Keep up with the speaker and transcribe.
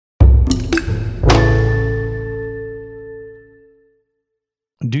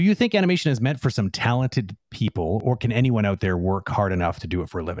Do you think animation is meant for some talented people, or can anyone out there work hard enough to do it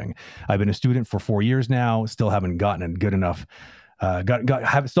for a living? I've been a student for 4 years now, still haven't gotten good enough.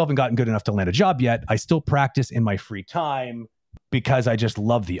 Still haven't gotten good enough to land a job yet. I still practice in my free time because I just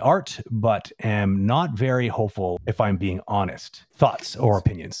love the art, but am not very hopeful, if I'm being honest. Thoughts or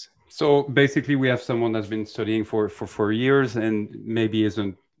opinions? So basically, we have someone that's been studying for 4 years and maybe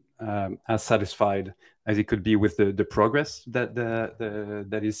isn't as satisfied as he could be with the progress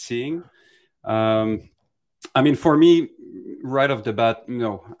that he's seeing. I mean, for me, right off the bat,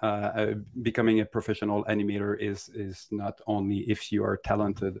 becoming a professional animator is not only if you are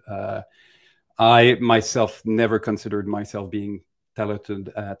talented. I myself never considered myself being talented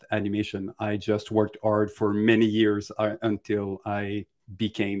at animation. I just worked hard for many years until I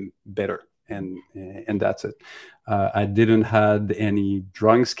became better, and that's it. I didn't had any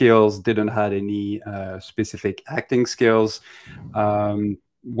drawing skills, didn't had any specific acting skills.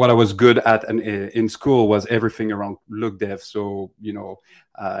 What I was good at in school was everything around look dev. So,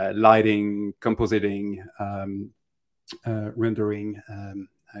 lighting, compositing, rendering,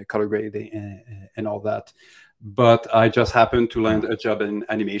 color grading, and all that. But I just happened to land a job in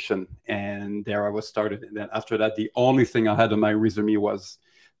animation, and there I was started. And then after that, the only thing I had on my resume was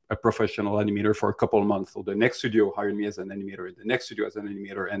a professional animator for a couple of months. So the next studio hired me as an animator, and the next studio as an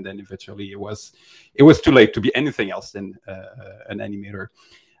animator, and then eventually it was too late to be anything else than an animator.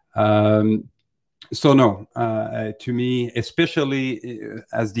 So no, to me, especially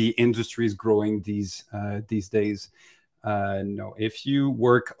as the industry is growing these days, no. If you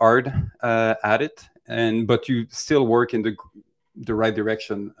work hard at it, but you still work in the right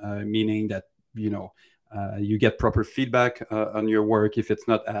direction, meaning that you get proper feedback on your work. If it's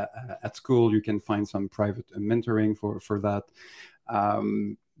not at school, you can find some private mentoring for that.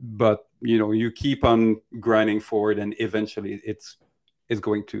 But you keep on grinding forward, and eventually it's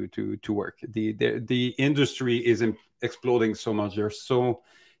going to work. The industry is exploding so much. There's so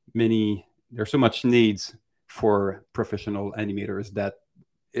much needs for professional animators that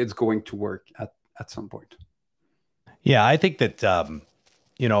it's going to work at some point. Yeah, I think that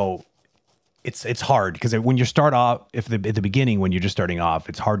it's hard because when you start off, at the beginning, when you're just starting off,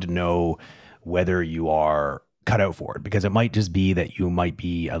 it's hard to know whether you are cut out for it, because it might just be that you might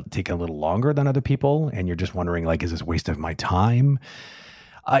be taking a little longer than other people, and you're just wondering, like, is this a waste of my time?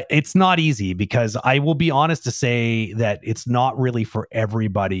 It's not easy, because I will be honest to say that it's not really for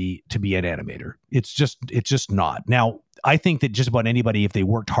everybody to be an animator. It's just not. Now, I think that just about anybody, if they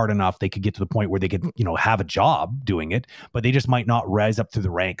worked hard enough, they could get to the point where they could, have a job doing it, but they just might not rise up through the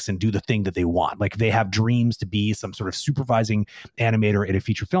ranks and do the thing that they want. Like, if they have dreams to be some sort of supervising animator at a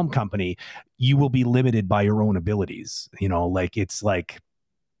feature film company, you will be limited by your own abilities. I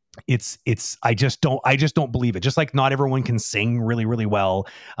just don't believe it. Just like not everyone can sing really, really well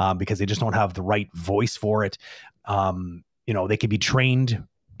because they just don't have the right voice for it. They could be trained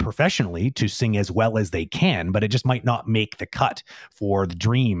professionally to sing as well as they can, but it just might not make the cut for the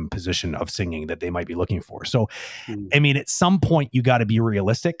dream position of singing that they might be looking for. So, I mean, at some point you got to be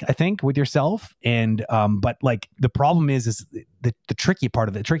realistic, I think, with yourself. And, but like the problem is the trickiest part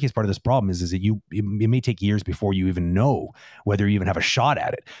of this problem is that it may take years before you even know whether you even have a shot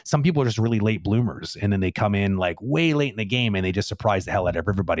at it. Some people are just really late bloomers, and then they come in like way late in the game and they just surprise the hell out of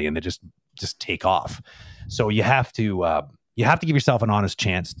everybody, and they just take off. So you have to give yourself an honest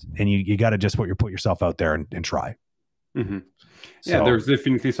chance, and you got to just put yourself out there and try. Mm-hmm. Yeah, so, there's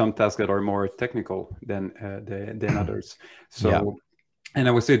definitely some tasks that are more technical than others. So, yeah. And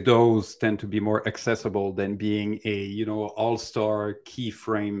I would say those tend to be more accessible than being a all-star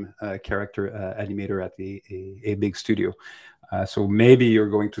keyframe character animator at a big studio. So maybe you're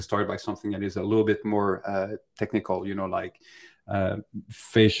going to start by something that is a little bit more technical, like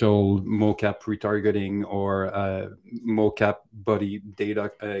facial mocap retargeting, or mocap body data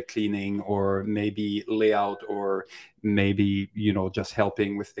cleaning, or maybe layout, or maybe just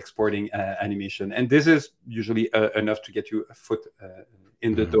helping with exporting animation. And this is usually enough to get you a foot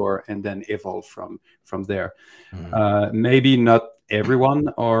in the door, and then evolve from there. Maybe not everyone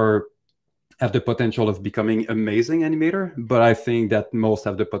have the potential of becoming amazing animator, but I think that most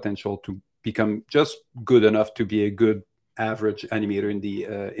have the potential to become just good enough to be a good average animator in the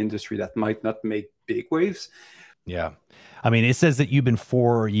industry that might not make big waves. Yeah. I mean, it says that you've been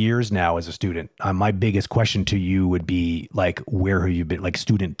 4 years now as a student. My biggest question to you would be, like, where have you been? Like,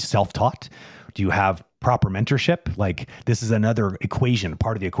 student self-taught? Do you have proper mentorship? Like, this is another equation,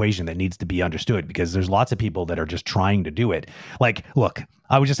 part of the equation that needs to be understood, because there's lots of people that are just trying to do it. Like, look,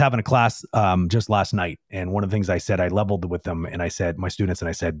 I was just having a class just last night, and one of the things I said, I leveled with them, and I said, my students, and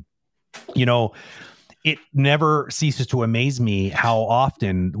I said, it never ceases to amaze me how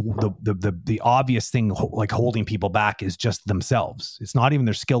often the obvious thing like holding people back is just themselves. It's not even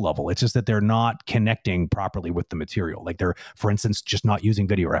their skill level. It's just that they're not connecting properly with the material. Like they're, for instance, just not using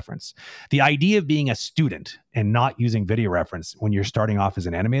video reference. The idea of being a student and not using video reference when you're starting off as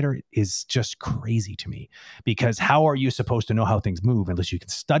an animator is just crazy to me, because how are you supposed to know how things move unless you can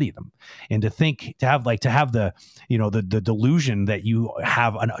study them? And to have the, the delusion that you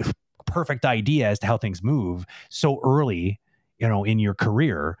have a perfect idea as to how things move so early, in your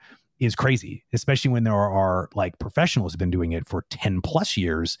career is crazy, especially when there are like professionals who have been doing it for 10 plus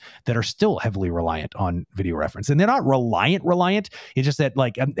years that are still heavily reliant on video reference. And they're not reliant. It's just that,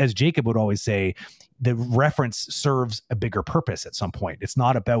 like, as Jacob would always say, the reference serves a bigger purpose at some point. It's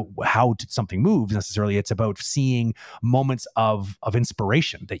not about how something moves necessarily. It's about seeing moments of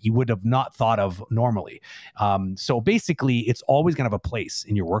inspiration that you would have not thought of normally. So basically, it's always going to have a place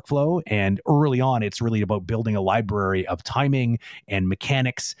in your workflow. And early on, it's really about building a library of timing and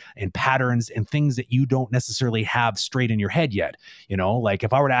mechanics and patterns and things that you don't necessarily have straight in your head yet. Like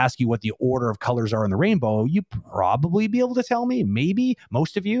if I were to ask you what the order of colors are in the rainbow, you'd probably be able to tell me, maybe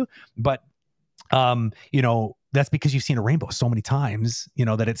most of you, but that's because you've seen a rainbow so many times,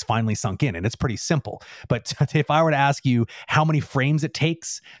 that it's finally sunk in, and it's pretty simple. But if I were to ask you how many frames it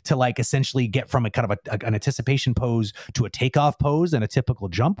takes to like essentially get from a kind of an anticipation pose to a takeoff pose and a typical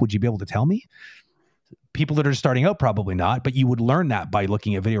jump, would you be able to tell me? People that are starting out, probably not, but you would learn that by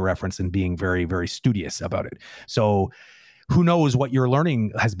looking at video reference and being very, very studious about it. So who knows what your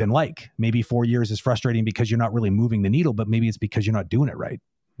learning has been like? Maybe 4 years is frustrating because you're not really moving the needle, but maybe it's because you're not doing it right.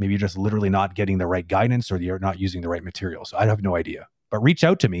 Maybe you're just literally not getting the right guidance, or you're not using the right material. So I have no idea, but reach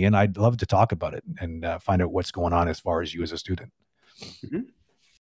out to me and I'd love to talk about it and find out what's going on as far as you as a student. Mm-hmm.